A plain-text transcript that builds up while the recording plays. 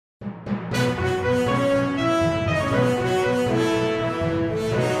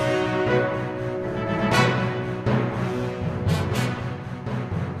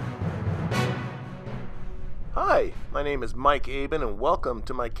name is Mike Aben, and welcome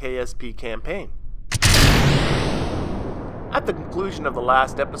to my KSP campaign. At the conclusion of the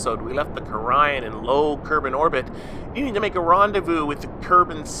last episode, we left the Kerion in low Kerbin orbit, needing to make a rendezvous with the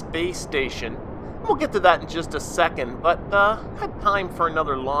Kerbin space station. We'll get to that in just a second, but had time for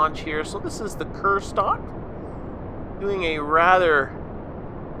another launch here, so this is the Kerstock, doing a rather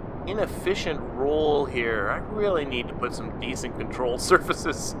inefficient roll here. I really need to put some decent control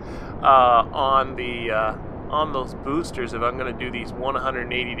surfaces on those boosters if I'm going to do these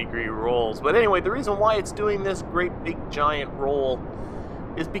 180-degree rolls. But anyway, the reason why it's doing this great big giant roll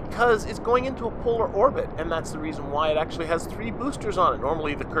is because it's going into a polar orbit, and that's the reason why it actually has 3 boosters on it.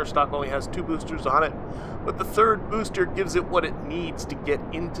 Normally the Kerstock only has 2 boosters on it, but the 3rd booster gives it what it needs to get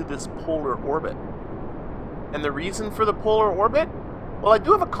into this polar orbit. And the reason for the polar orbit? Well, I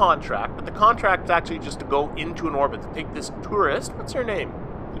do have a contract, but the contract is actually just to go into an orbit, to take this tourist. What's her name?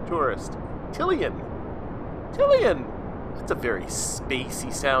 The tourist. Kerion. Kerion! That's a very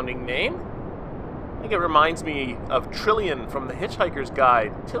spacey sounding name. I think it reminds me of Trillion from the Hitchhiker's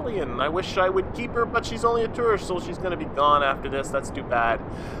Guide. Kerion, I wish I would keep her, but she's only a tourist, so she's going to be gone after this. That's too bad.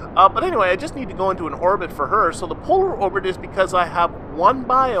 But anyway, I just need to go into an orbit for her. So the polar orbit is because I have one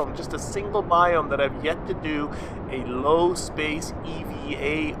biome, just a single biome that I've yet to do a low space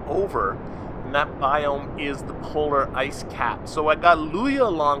EVA over. And that biome is the polar ice cap. So I got Luya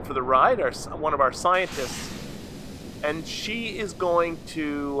along for the ride, one of our scientists. And she is going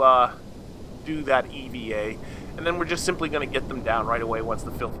to do that EVA, and then we're just simply going to get them down right away once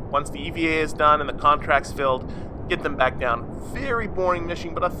the EVA is done and the contract's filled, get them back down. Very boring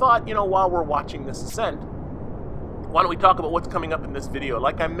mission, but I thought, you know, while we're watching this ascent, why don't we talk about what's coming up in this video.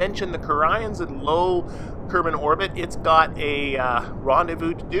 Like I mentioned, the Kerion's in low Kerbin orbit. It's got a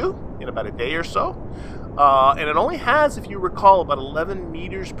rendezvous to do in about a day or so. And it only has, if you recall, about 11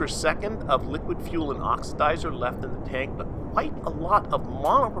 meters per second of liquid fuel and oxidizer left in the tank, but quite a lot of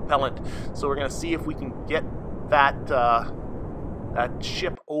monopropellant. So we're going to see if we can get that that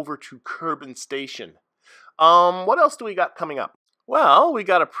ship over to Kerbin Station. What else do we got coming up? Well, we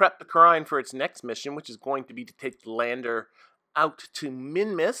got to prep the Kerion for its next mission, which is going to be to take the lander out to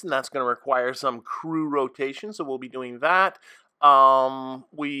Minmus, and that's going to require some crew rotation, so we'll be doing that. Duna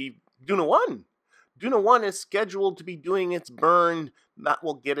 1. Duna 1 is scheduled to be doing its burn. That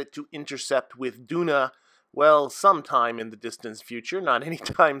will get it to intercept with Duna, well, sometime in the distant future. Not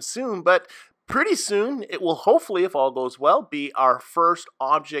anytime soon, but pretty soon. It will hopefully, if all goes well, be our first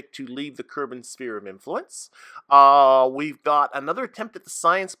object to leave the Kerbin sphere of influence. We've got another attempt at the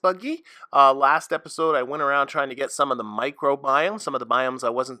science buggy. Last episode, I went around trying to get some of the microbiomes, some of the biomes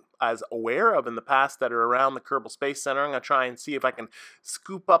I wasn't as aware of in the past that are around the Kerbal Space Center. I'm going to try and see if I can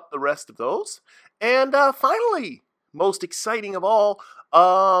scoop up the rest of those. And finally, most exciting of all,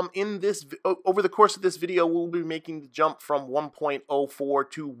 over the course of this video, we'll be making the jump from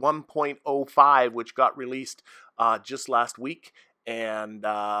 1.04 to 1.05, which got released just last week. And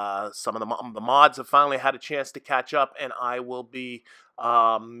some of the mods have finally had a chance to catch up, and I will be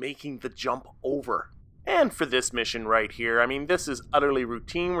making the jump over. And for this mission right here, I mean, this is utterly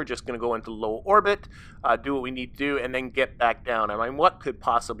routine. We're just going to go into low orbit, do what we need to do, and then get back down. I mean, what could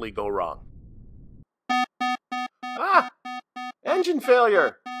possibly go wrong? Ah! Engine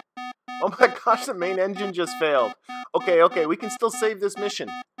failure! Oh my gosh, the main engine just failed. Okay, we can still save this mission.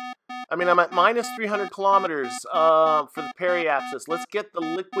 I mean, I'm at minus 300 kilometers for the periapsis. Let's get the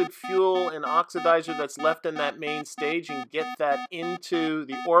liquid fuel and oxidizer that's left in that main stage and get that into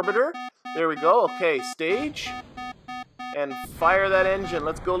the orbiter. There we go. Okay, stage. And fire that engine.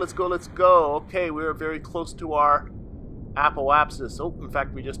 Let's go. Okay, we're very close to our apoapsis. Oh, in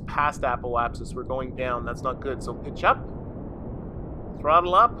fact, we just passed apoapsis. We're going down. That's not good. So pitch up.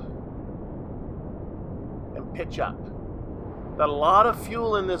 Throttle up. And pitch up. Got a lot of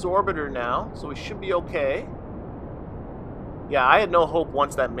fuel in this orbiter now, so we should be okay. Yeah, I had no hope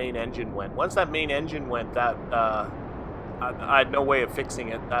once that main engine went. Once that main engine went, that I had no way of fixing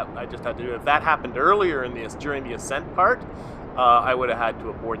it. That I just had to do it. If that happened earlier in this, during the ascent part, I would have had to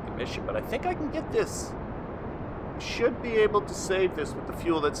abort the mission. But I think I can get this. Should be able to save this with the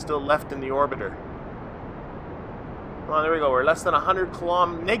fuel that's still left in the orbiter. Come on, there we go. We're less than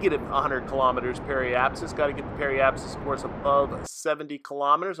negative 100 kilometers periapsis. Got to get the periapsis, of course, above 70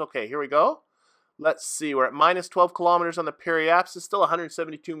 kilometers. Okay, here we go. Let's see. We're at minus 12 kilometers on the periapsis. Still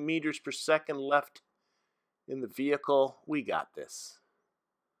 172 meters per second left in the vehicle. We got this.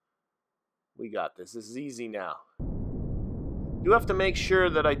 This is easy now. Do have to make sure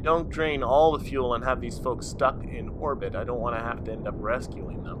that I don't drain all the fuel and have these folks stuck in orbit. I don't want to have to end up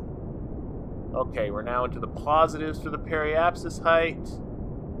rescuing them. Okay, we're now into the positives for the periapsis height.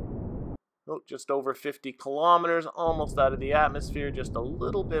 Oh, just over 50 kilometers, almost out of the atmosphere, just a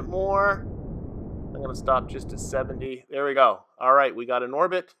little bit more. I'm going to stop just at 70. There we go. All right, we got an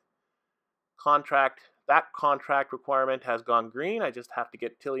orbit. That contract requirement has gone green. I just have to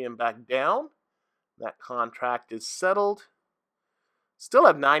get Kerion back down. That contract is settled. Still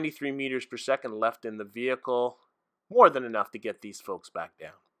have 93 meters per second left in the vehicle. More than enough to get these folks back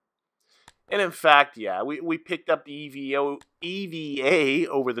down. And in fact, yeah, we picked up the EVA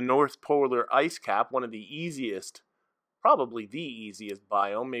over the North Polar Ice Cap, one of the easiest, probably the easiest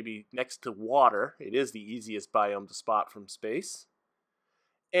biome, maybe next to water. It is the easiest biome to spot from space.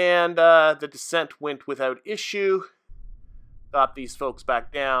 And the descent went without issue. Got these folks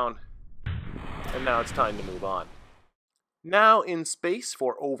back down. And now it's time to move on. Now in space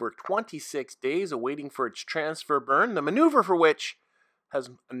for over 26 days, awaiting for its transfer burn, the maneuver for which has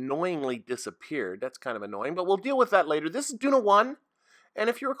annoyingly disappeared. That's kind of annoying, but we'll deal with that later. This is Duna 1, and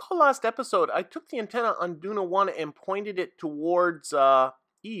if you recall last episode, I took the antenna on Duna 1 and pointed it towards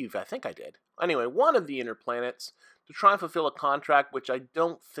Eve. I think I did. Anyway, one of the inner planets, to try and fulfill a contract which I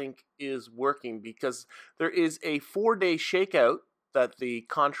don't think is working, because there is a 4-day shakeout that the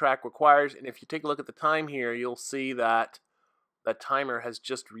contract requires, and if you take a look at the time here, you'll see that the timer has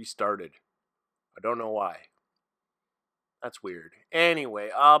just restarted. I don't know why. That's weird. Anyway,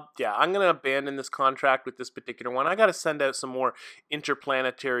 yeah, I'm going to abandon this contract with this particular one. I got to send out some more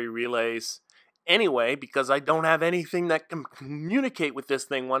interplanetary relays anyway, because I don't have anything that can communicate with this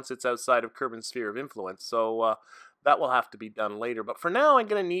thing once it's outside of Kerbin's sphere of influence. So that will have to be done later. But for now, I'm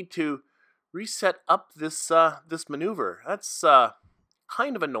going to need to reset up this this maneuver. That's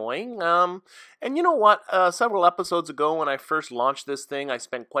kind of annoying. And you know what? Several episodes ago when I first launched this thing, I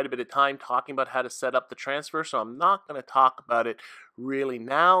spent quite a bit of time talking about how to set up the transfer, so I'm not going to talk about it really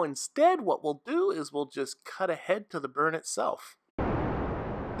now. Instead, what we'll do is we'll just cut ahead to the burn itself.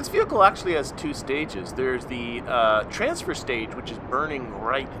 This vehicle actually has 2 stages. There's the transfer stage, which is burning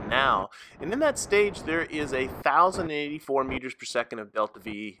right now. And in that stage, there is 1,084 meters per second of delta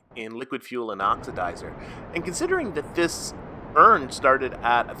V in liquid fuel and oxidizer. And considering that this burn started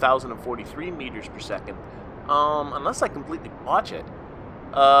at 1,043 meters per second, unless I completely botch it,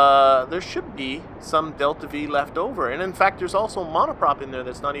 there should be some delta V left over. And in fact, there's also monoprop in there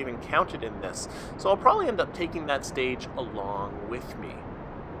that's not even counted in this. So I'll probably end up taking that stage along with me.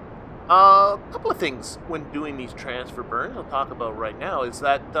 A couple of things when doing these transfer burns I'll talk about right now is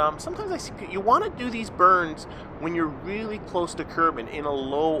that sometimes I see you want to do these burns when you're really close to Kerbin in a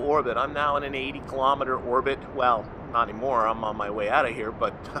low orbit. I'm now in an 80-kilometer orbit. Well, not anymore. I'm on my way out of here,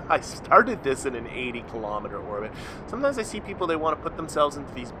 but I started this in an 80-kilometer orbit. Sometimes I see people, they want to put themselves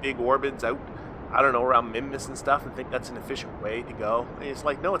into these big orbits out, I don't know, around Minmus and stuff, and think that's an efficient way to go. And it's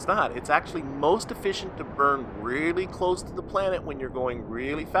like, no, it's not. It's actually most efficient to burn really close to the planet when you're going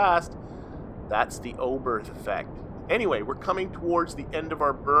really fast. That's the O-berth effect. Anyway, we're coming towards the end of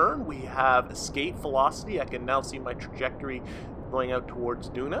our burn. We have escape velocity. I can now see my trajectory going out towards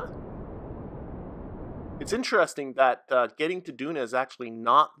Duna. It's interesting that getting to Duna is actually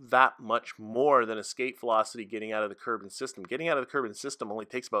not that much more than escape velocity getting out of the Kerbin system. Getting out of the Kerbin system only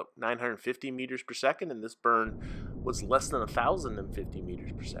takes about 950 meters per second, and this burn was less than 1,050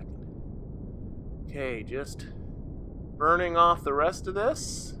 meters per second. Okay, just burning off the rest of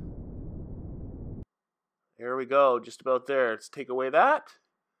this. There we go, just about there. Let's take away that.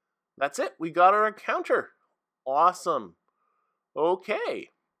 That's it, we got our encounter. Awesome. Okay.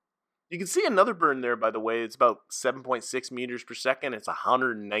 You can see another burn there, by the way. It's about 7.6 meters per second. It's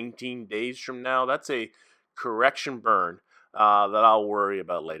 119 days from now. That's a correction burn that I'll worry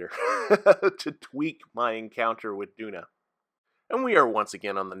about later to tweak my encounter with Duna. And we are once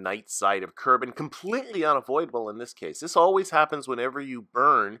again on the night side of Kerbin, completely unavoidable in this case. This always happens whenever you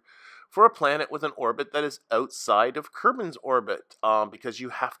burn for a planet with an orbit that is outside of Kerbin's orbit, because you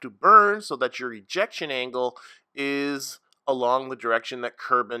have to burn so that your ejection angle is along the direction that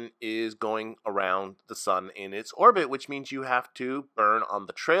Kerbin is going around the sun in its orbit, which means you have to burn on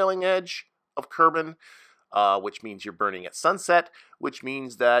the trailing edge of Kerbin, which means you're burning at sunset, which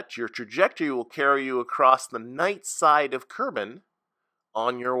means that your trajectory will carry you across the night side of Kerbin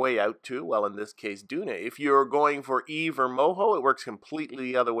on your way out to, well, in this case, Duna. If you're going for Eve or Moho, it works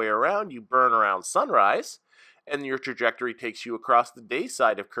completely the other way around. You burn around sunrise, and your trajectory takes you across the day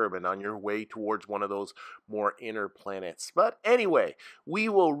side of Kerbin on your way towards one of those more inner planets. But anyway, we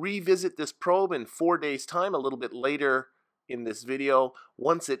will revisit this probe in 4 days' time, a little bit later in this video,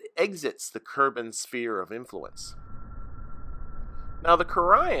 once it exits the Kerbin sphere of influence. Now, the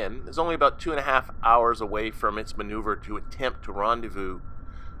Kerion is only about 2.5 hours away from its maneuver to attempt to rendezvous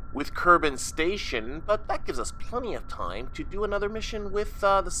with Kerbin Station, but that gives us plenty of time to do another mission with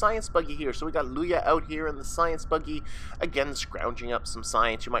the science buggy here. So we got Luya out here in the science buggy, again scrounging up some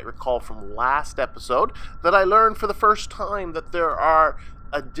science. You might recall from last episode that I learned for the first time that there are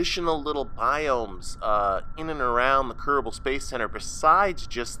additional little biomes in and around the Kerbal Space Center besides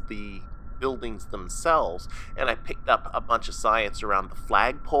just the buildings themselves, and I picked up a bunch of science around the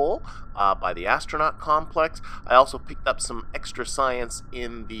flagpole by the astronaut complex. I also picked up some extra science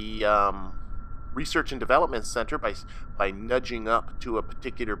in the Research and Development Center by nudging up to a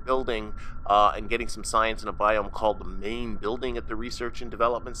particular building and getting some science in a biome called the main building at the Research and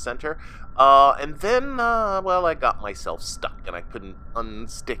Development Center. And then, well, I got myself stuck and I couldn't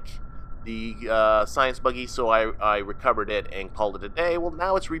unstick the science buggy, so I recovered it and called it a day. Well,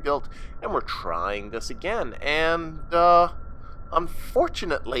 now it's rebuilt, and we're trying this again. And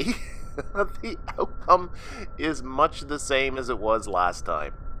unfortunately, the outcome is much the same as it was last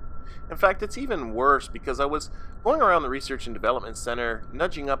time. In fact, it's even worse because I was going around the Research and Development Center,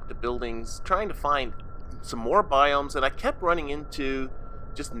 nudging up to buildings, trying to find some more biomes, and I kept running into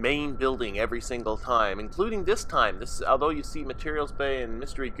just main building every single time, including this time. Although you see Materials Bay and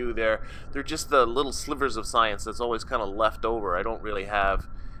Mystery Goo there, they're just the little slivers of science that's always kind of left over. I don't really have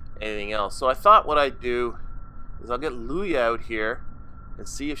anything else. So I thought what I'd do is I'll get Luya out here and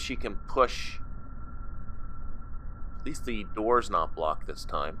see if she can push. At least the door's not blocked this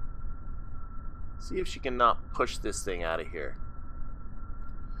time. See if she can not push this thing out of here.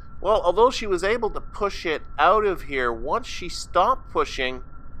 Well, although she was able to push it out of here, once she stopped pushing,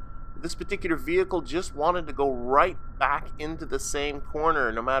 this particular vehicle just wanted to go right back into the same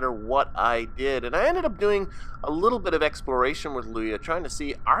corner no matter what I did. And I ended up doing a little bit of exploration with Luya, trying to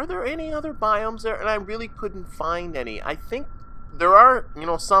see, are there any other biomes there? And I really couldn't find any. I think there are,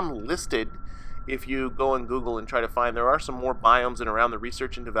 some listed. If you go on Google and try to find, there are some more biomes in around the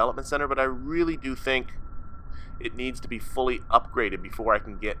Research and Development Center, but I really do think it needs to be fully upgraded before I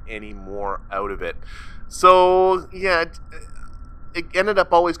can get any more out of it. So, yeah, it ended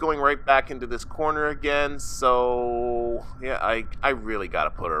up always going right back into this corner again. So, yeah, I really got to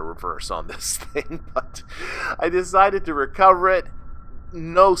put a reverse on this thing. But I decided to recover it.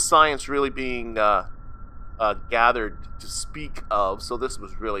 No science really being gathered to speak of. So this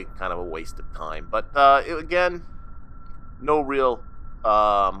was really kind of a waste of time. But, again, no real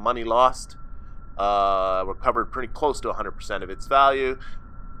money lost. Recovered pretty close to 100% of its value.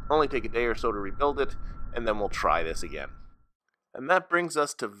 Only take a day or so to rebuild it, and then we'll try this again. And that brings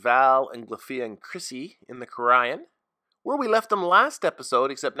us to Val and Glyphia and Chrissy in the Kerion, where we left them last episode,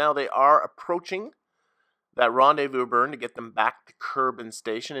 except now they are approaching that rendezvous burn to get them back to Kerbin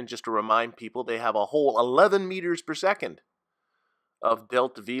Station. And just to remind people, they have a whole 11 meters per second of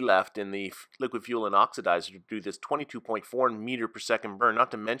delta V left in the liquid fuel and oxidizer to do this 22.4 meter per second burn,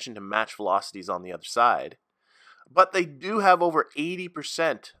 not to mention to match velocities on the other side. But they do have over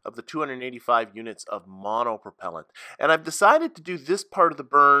 80% of the 285 units of monopropellant. And I've decided to do this part of the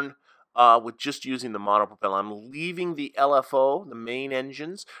burn with just using the monopropellant. I'm leaving the LFO, the main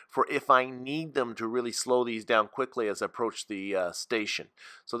engines, for if I need them to really slow these down quickly as I approach the station.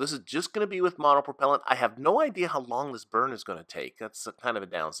 So this is just going to be with monopropellant. I have no idea how long this burn is going to take. That's kind of a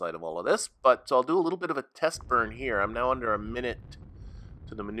downside of all of this. But so I'll do a little bit of a test burn here. I'm now under a minute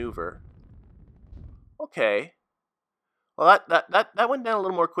to the maneuver. Okay. Well, that went down a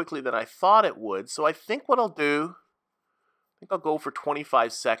little more quickly than I thought it would. So I think what I'll do, I think I'll go for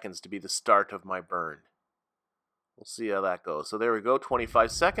 25 seconds to be the start of my burn. We'll see how that goes. So there we go, 25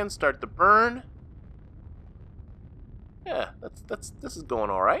 seconds, start the burn. Yeah, this is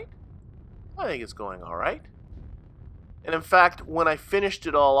going all right. I think it's going all right. And in fact, when I finished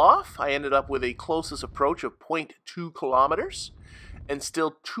it all off, I ended up with a closest approach of 0.2 kilometers. And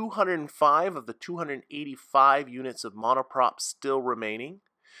still 205 of the 285 units of monoprop still remaining.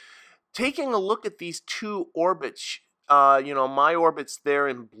 Taking a look at these two orbits, my orbit's there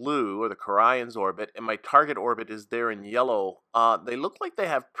in blue, or the Kerion's orbit, and my target orbit is there in yellow. They look like they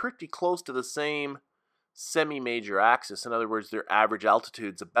have pretty close to the same semi-major axis. In other words, their average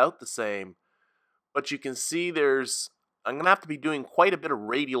altitude's about the same. But you can see I'm going to have to be doing quite a bit of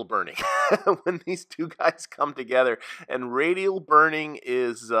radial burning when these two guys come together. And radial burning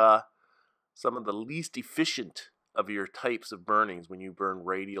is some of the least efficient of your types of burnings when you burn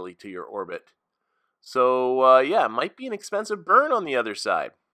radially to your orbit. So, yeah, it might be an expensive burn on the other side.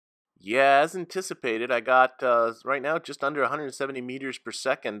 Yeah, as anticipated, I got, right now, just under 170 meters per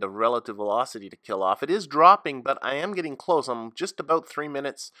second of relative velocity to kill off. It is dropping, but I am getting close. I'm just about 3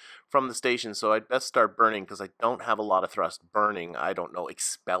 minutes from the station, so I'd best start burning because I don't have a lot of thrust. Burning, I don't know,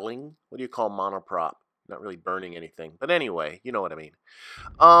 expelling? What do you call monoprop? not really burning anything. But anyway, you know what I mean.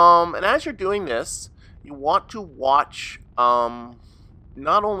 And as you're doing this, you want to watch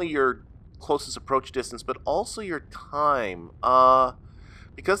not only your closest approach distance, but also your time.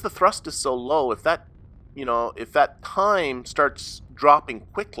 Because the thrust is so low, if that, if that time starts dropping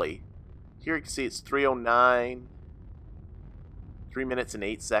quickly, here you can see it's 3:09. 3 minutes and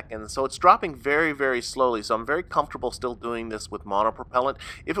 8 seconds. So it's dropping very, very slowly. So I'm very comfortable still doing this with monopropellant.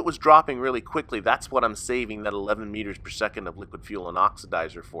 If it was dropping really quickly, that's what I'm saving that 11 meters per second of liquid fuel and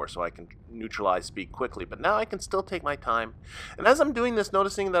oxidizer for, so I can neutralize speed quickly. But now I can still take my time. And as I'm doing this,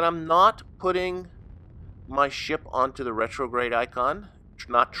 noticing that I'm not putting my ship onto the retrograde icon,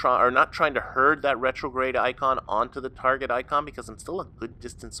 not trying to herd that retrograde icon onto the target icon because I'm still a good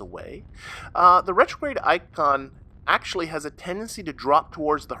distance away. The retrograde icon actually has a tendency to drop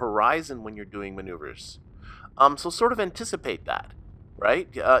towards the horizon when you're doing maneuvers. So sort of anticipate that, right?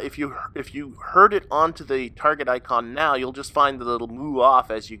 If you herd it onto the target icon now, you'll just find that it'll move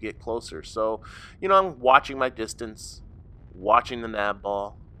off as you get closer. So, I'm watching my distance, watching the nav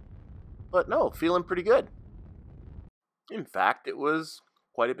ball, but no, feeling pretty good. In fact, it was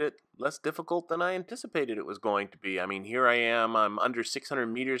quite a bit less difficult than I anticipated it was going to be. I mean, here I am, I'm under 600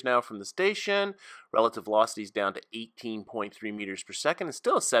 meters now from the station, relative velocity is down to 18.3 meters per second, and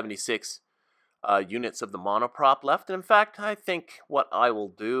still 76 units of the monoprop left. And in fact, I think what I will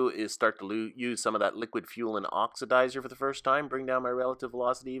do is start to use some of that liquid fuel and oxidizer for the first time, bring down my relative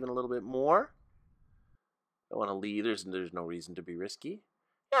velocity even a little bit more. I want to leave, there's no reason to be risky.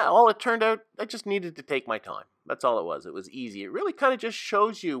 Yeah, all it turned out, I just needed to take my time. That's all it was. It was easy. It really kind of just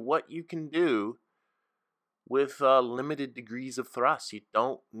shows you what you can do with limited degrees of thrust. You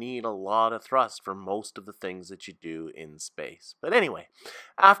don't need a lot of thrust for most of the things that you do in space. But anyway,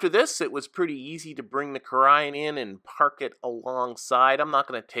 after this, it was pretty easy to bring the Kerion in and park it alongside. I'm not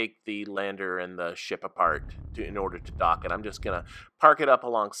going to take the lander and the ship apart in order to dock it. I'm just going to park it up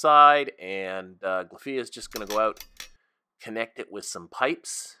alongside, and Glafia is just going to go out, connect it with some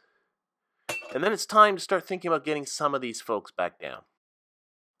pipes, and then it's time to start thinking about getting some of these folks back down.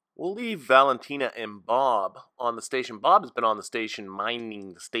 We'll leave Valentina and Bob on the station. Bob has been on the station,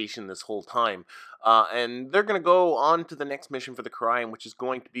 mining the station this whole time, and they're going to go on to the next mission for the Kerion, which is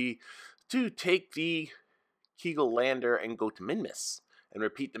going to be to take the Kegel lander and go to Minmus and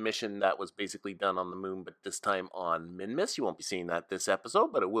repeat the mission that was basically done on the moon, but this time on Minmus. You won't be seeing that this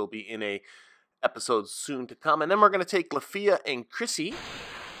episode, but it will be in a episodes soon to come. And then we're going to take Glafia and Chrissy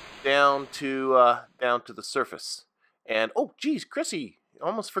down to the surface. And oh geez, Chrissy,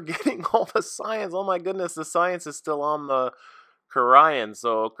 almost forgetting all the science. Oh my goodness, the science is still on the Kerion.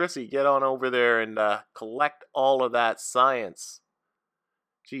 So Chrissy, get on over there and collect all of that science.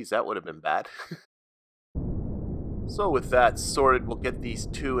 Geez, that would have been bad. So with that sorted, we'll get these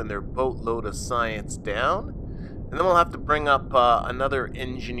two and their boatload of science down. And then we'll have to bring up another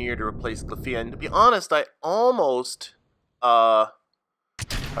engineer to replace Glafia. And to be honest, I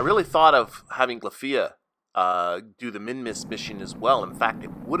really thought of having Glafia do the Minmus mission as well. In fact,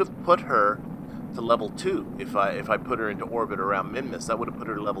 it would have put her to level 2 if I put her into orbit around Minmus. That would have put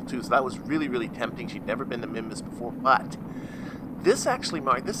her to level 2. So that was really, really tempting. She'd never been to Minmus before, but this actually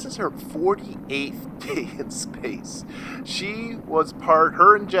marked, this is her 48th day in space. She was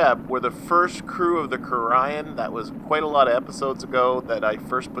her and Jeb were the first crew of the Kerion. That was quite a lot of episodes ago that I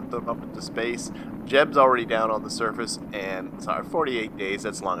first put them up into space. Jeb's already down on the surface, and sorry, 48 days,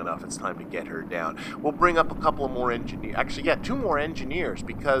 that's long enough. It's time to get her down. We'll bring up a couple more engineers. Actually, yeah, 2 more engineers,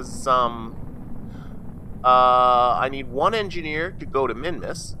 because I need 1 engineer to go to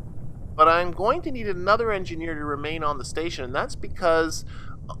Minmus. But I'm going to need another engineer to remain on the station, and that's because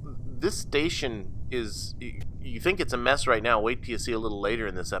this station is, you think it's a mess right now. Wait till you see a little later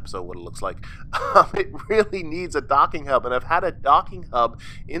in this episode what it looks like. It really needs a docking hub, and I've had a docking hub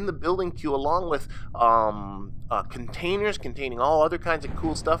in the building queue along with containers containing all other kinds of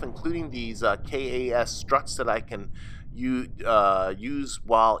cool stuff, including these KAS struts that I can use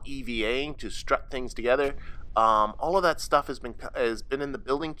while EVAing to strut things together. All of that stuff has been in the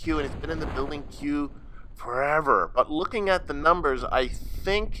building queue, and it's been in the building queue forever. But looking at the numbers, I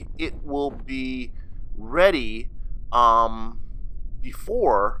think it will be ready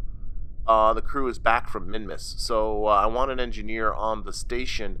before the crew is back from Minmus. So I want an engineer on the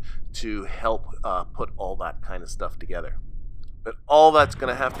station to help put all that kind of stuff together. But all that's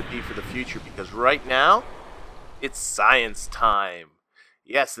going to have to be for the future, because right now it's science time.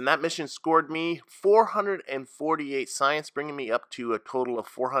 Yes, and that mission scored me 448 science, bringing me up to a total of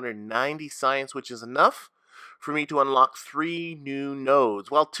 490 science, which is enough for me to unlock 3 new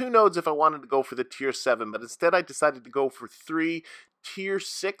nodes. Well, 2 nodes if I wanted to go for the tier 7, but instead I decided to go for 3 tier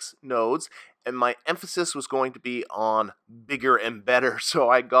 6 nodes, and my emphasis was going to be on bigger and better. So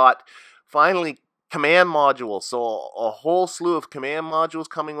I got finally command modules. So a whole slew of command modules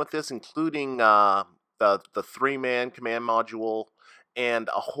coming with this, including the 3-man command module and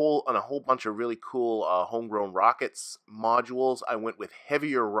a whole bunch of really cool homegrown rockets modules. I went with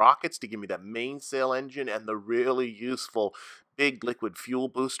heavier rockets to give me that mainsail engine and the really useful big liquid fuel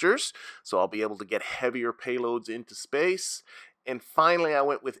boosters, so I'll be able to get heavier payloads into space. And finally, I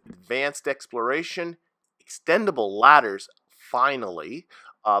went with advanced exploration, extendable ladders, finally,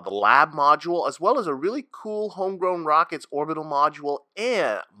 the lab module, as well as a really cool homegrown rockets orbital module,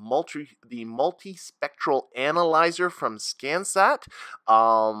 and the multispectral analyzer from ScanSat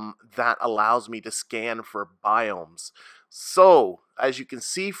that allows me to scan for biomes. So, as you can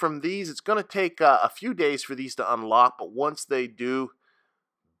see from these, it's going to take a few days for these to unlock, but once they do,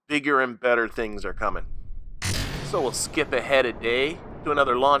 bigger and better things are coming. So we'll skip ahead a day to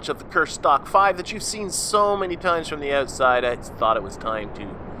another launch of the Cursed Stock 5 that you've seen so many times from the outside. I just thought it was time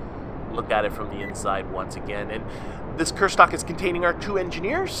to look at it from the inside once again. And this Cursed Stock is containing our 2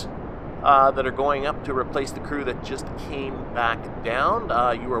 engineers that are going up to replace the crew that just came back down.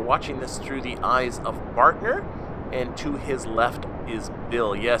 You are watching this through the eyes of Bartner, and to his left is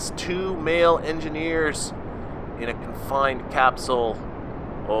Bill. Yes, 2 male engineers in a confined capsule.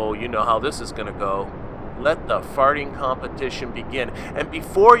 Oh, you know how this is going to go. Let the farting competition begin. And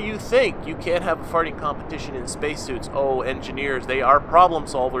before you think you can't have a farting competition in spacesuits, oh, engineers, they are problem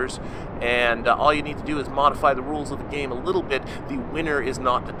solvers, and all you need to do is modify the rules of the game a little bit. The winner is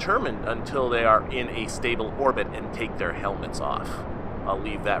not determined until they are in a stable orbit and take their helmets off. I'll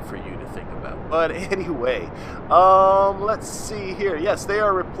leave that for you to think about. But anyway, let's see here. Yes, they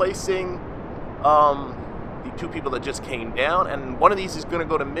are replacing the 2 people that just came down, and one of these is going to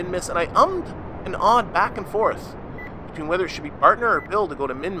go to Minmus, and I ummed and awed back and forth between whether it should be Bartner or Bill to go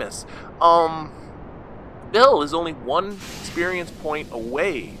to Minmus. Bill is only 1 experience point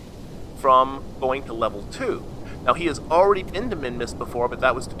away from going to level 2. Now, he has already been to Minmus before, but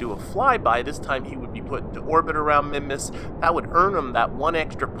that was to do a flyby. This time he would be put into orbit around Minmus. That would earn him that 1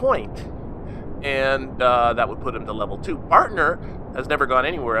 extra point, and that would put him to level 2. Bartner has never gone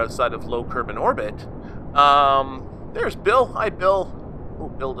anywhere outside of low Kerbin orbit. There's Bill. Hi, Bill. Oh,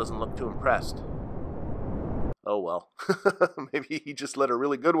 Bill doesn't look too impressed. Oh, well. Maybe he just let a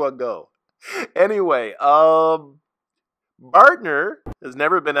really good one go. Anyway, Bartner has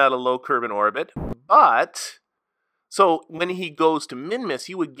never been out of low Kerbin orbit, but so when he goes to Minmus,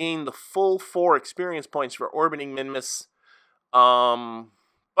 he would gain the full 4 experience points for orbiting Minmus,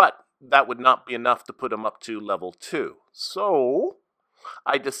 but that would not be enough to put him up to level 2. So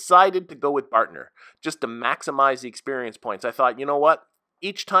I decided to go with Bartner just to maximize the experience points. I thought, you know what?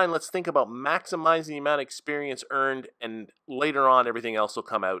 Each time, let's think about maximizing the amount of experience earned, and later on, everything else will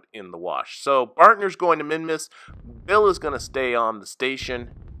come out in the wash. So, Bartner's going to Minmus. Bill is going to stay on the station.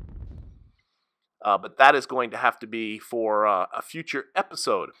 But that is going to have to be for a future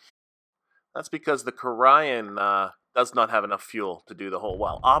episode. That's because the Kerion does not have enough fuel to do the whole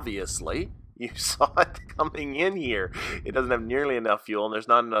well. Obviously, you saw it coming in here. It doesn't have nearly enough fuel, and there's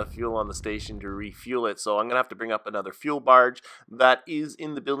not enough fuel on the station to refuel it. So I'm going to have to bring up another fuel barge that is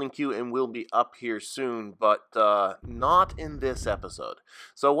in the building queue and will be up here soon, but not in this episode.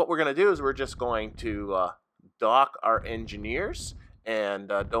 So what we're going to do is we're just going to dock our engineers, and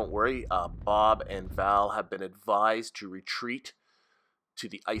don't worry, Bob and Val have been advised to retreat to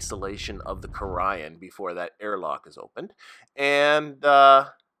the isolation of the Kerion before that airlock is opened. And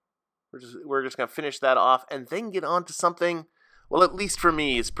we're just going to finish that off and then get on to something, well, at least for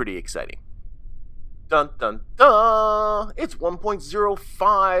me, is pretty exciting. Dun, dun, dun! It's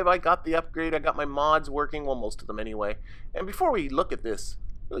 1.05. I got the upgrade. I got my mods working. Well, most of them anyway. And before we look at this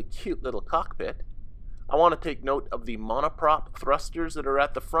really cute little cockpit, I want to take note of the monoprop thrusters that are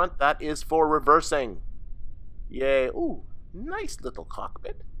at the front. That is for reversing. Yay. Ooh, nice little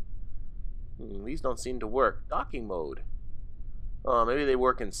cockpit. These don't seem to work. Docking mode. Maybe they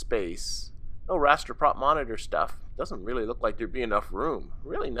work in space. No raster prop monitor stuff. Doesn't really look like there'd be enough room.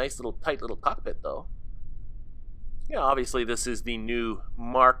 Really nice little tight little cockpit though. Yeah, obviously this is the new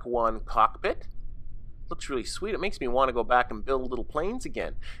Mark 1 cockpit. Looks really sweet. It makes me want to go back and build little planes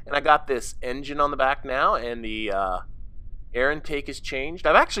again. And I got this engine on the back now, and the air intake is changed.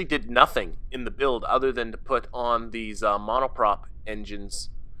 I've actually did nothing in the build other than to put on these monoprop engines,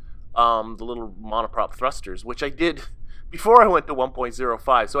 the little monoprop thrusters, which I did before I went to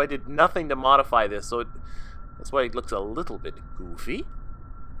 1.05, so I did nothing to modify this, so that's why it looks a little bit goofy.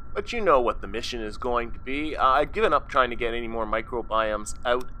 But you know what the mission is going to be. I've given up trying to get any more microbiomes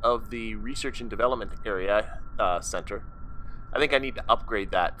out of the research and development area center. I think I need to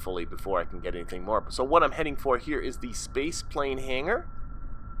upgrade that fully before I can get anything more. So what I'm heading for here is the space plane hangar.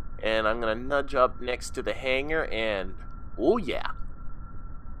 And I'm going to nudge up next to the hangar and... oh yeah.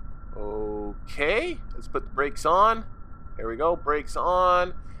 Okay, let's put the brakes on. There we go, brakes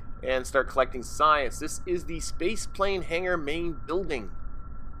on. And start collecting science. This is the space plane hangar main building.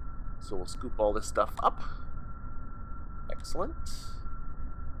 So we'll scoop all this stuff up. Excellent.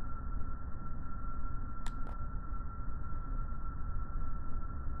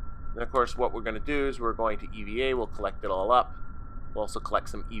 And of course what we're going to do is we're going to EVA, we'll collect it all up. We'll also collect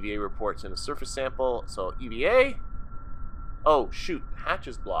some EVA reports in a surface sample. So EVA. Oh shoot, hatch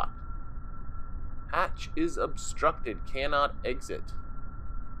is blocked. Hatch is obstructed, cannot exit.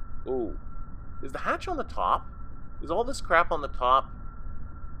 Oh, is the hatch on the top? Is all this crap on the top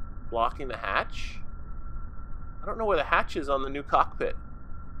blocking the hatch? I don't know where the hatch is on the new cockpit.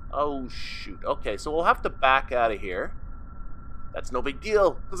 Oh shoot, okay, so we'll have to back out of here. That's no big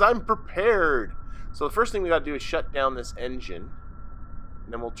deal, because I'm prepared. So the first thing we gotta do is shut down this engine.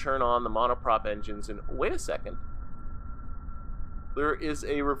 And then we'll turn on the monoprop engines and... wait a second. There is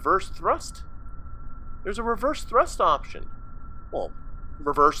a reverse thrust. There's a reverse thrust option. Well,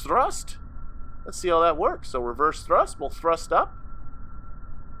 reverse thrust. Let's see how that works. So reverse thrust, we'll thrust up.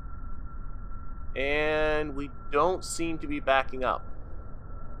 And we don't seem to be backing up.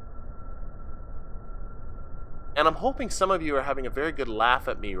 And I'm hoping some of you are having a very good laugh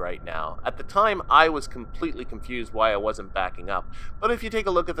at me right now. At the time, I was completely confused why I wasn't backing up. But if you take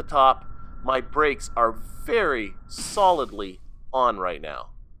a look at the top, my brakes are very solidly on right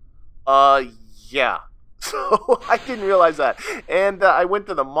now. Yeah. So I didn't realize that. And I went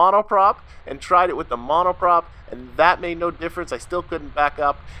to the monoprop and tried it with the monoprop, and that made no difference. I still couldn't back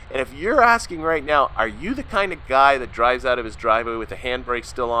up. And if you're asking right now, are you the kind of guy that drives out of his driveway with the handbrake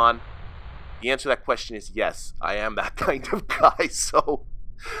still on? The answer to that question is yes, I am that kind of guy. So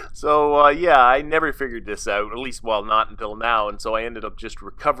yeah, I never figured this out, at least, well, not until now, and so I ended up just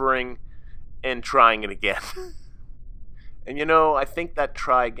recovering and trying it again. And you know, I think that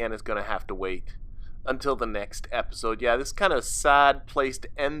try again is going to have to wait until the next episode. Yeah, this is kind of a sad place to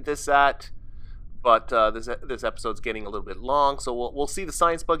end this at, but this episode's getting a little bit long, so we'll see the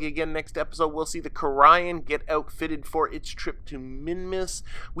science buggy again next episode. We'll see the Kerion get outfitted for its trip to Minmus.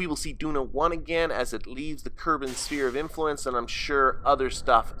 We will see Duna 1 again as it leaves the Kerbin sphere of influence, and I'm sure other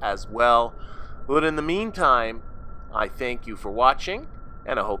stuff as well. But in the meantime, I thank you for watching,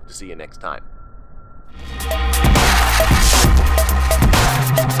 and I hope to see you next time. We'll be right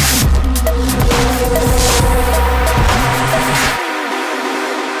back.